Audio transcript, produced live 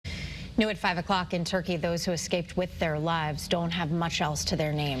New at 5 o'clock in Turkey, those who escaped with their lives don't have much else to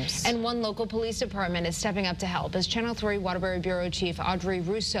their names. And one local police department is stepping up to help. As Channel 3 Waterbury Bureau Chief Audrey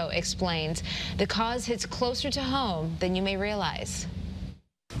Russo explains, the cause hits closer to home than you may realize.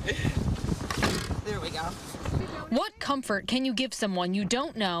 There we go. What comfort can you give someone you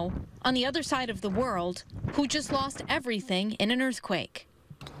don't know on the other side of the world who just lost everything in an earthquake?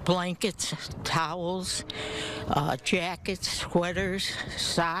 Blankets, towels, jackets, sweaters,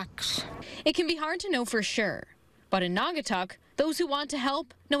 socks. It can be hard to know for sure, but in Naugatuck, those who want to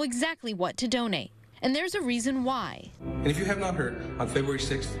help know exactly what to donate. And there's a reason why. And if you have not heard, on February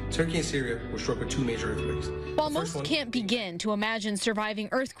 6th, Turkey and Syria were struck with 2 major earthquakes. While most can't begin to imagine surviving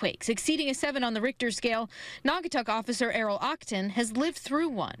earthquakes exceeding a 7 on the Richter scale, Naugatuck officer Errol Octon has lived through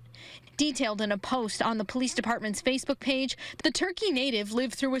one. Detailed in a post on the police department's Facebook page, the Turkey native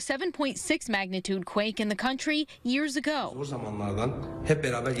lived through a 7.6 magnitude quake in the country years ago.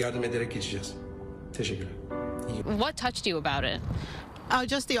 What touched you about it?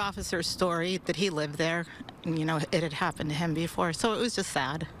 Just the officer's story that he lived there. You know, it had happened to him before, so it was just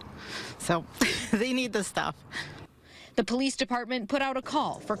sad. So they need the stuff. The police department put out a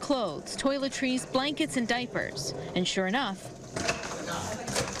call for clothes, toiletries, blankets, and diapers. And sure enough,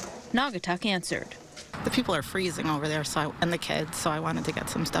 Naugatuck answered. The people are freezing over there, and the kids, so I wanted to get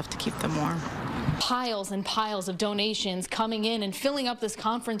some stuff to keep them warm. Piles and piles of donations coming in and filling up this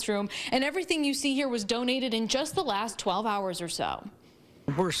conference room, and everything you see here was donated in just the last 12 hours or so.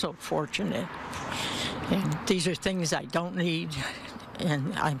 We're so fortunate. And these are things I don't need,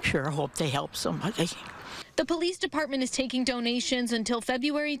 and I'm sure I hope they help somebody. The police department is taking donations until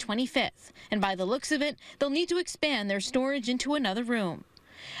February 25th, and by the looks of it, they'll need to expand their storage into another room.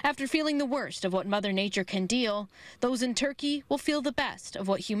 After feeling the worst of what Mother Nature can deal, those in Turkey will feel the best of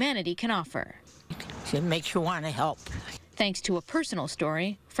what humanity can offer. It makes you want to help. Thanks to a personal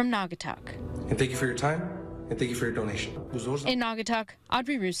story from Naugatuck. And thank you for your time, and thank you for your donation. In Naugatuck,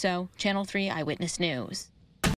 Audrey Russo, Channel 3 Eyewitness News.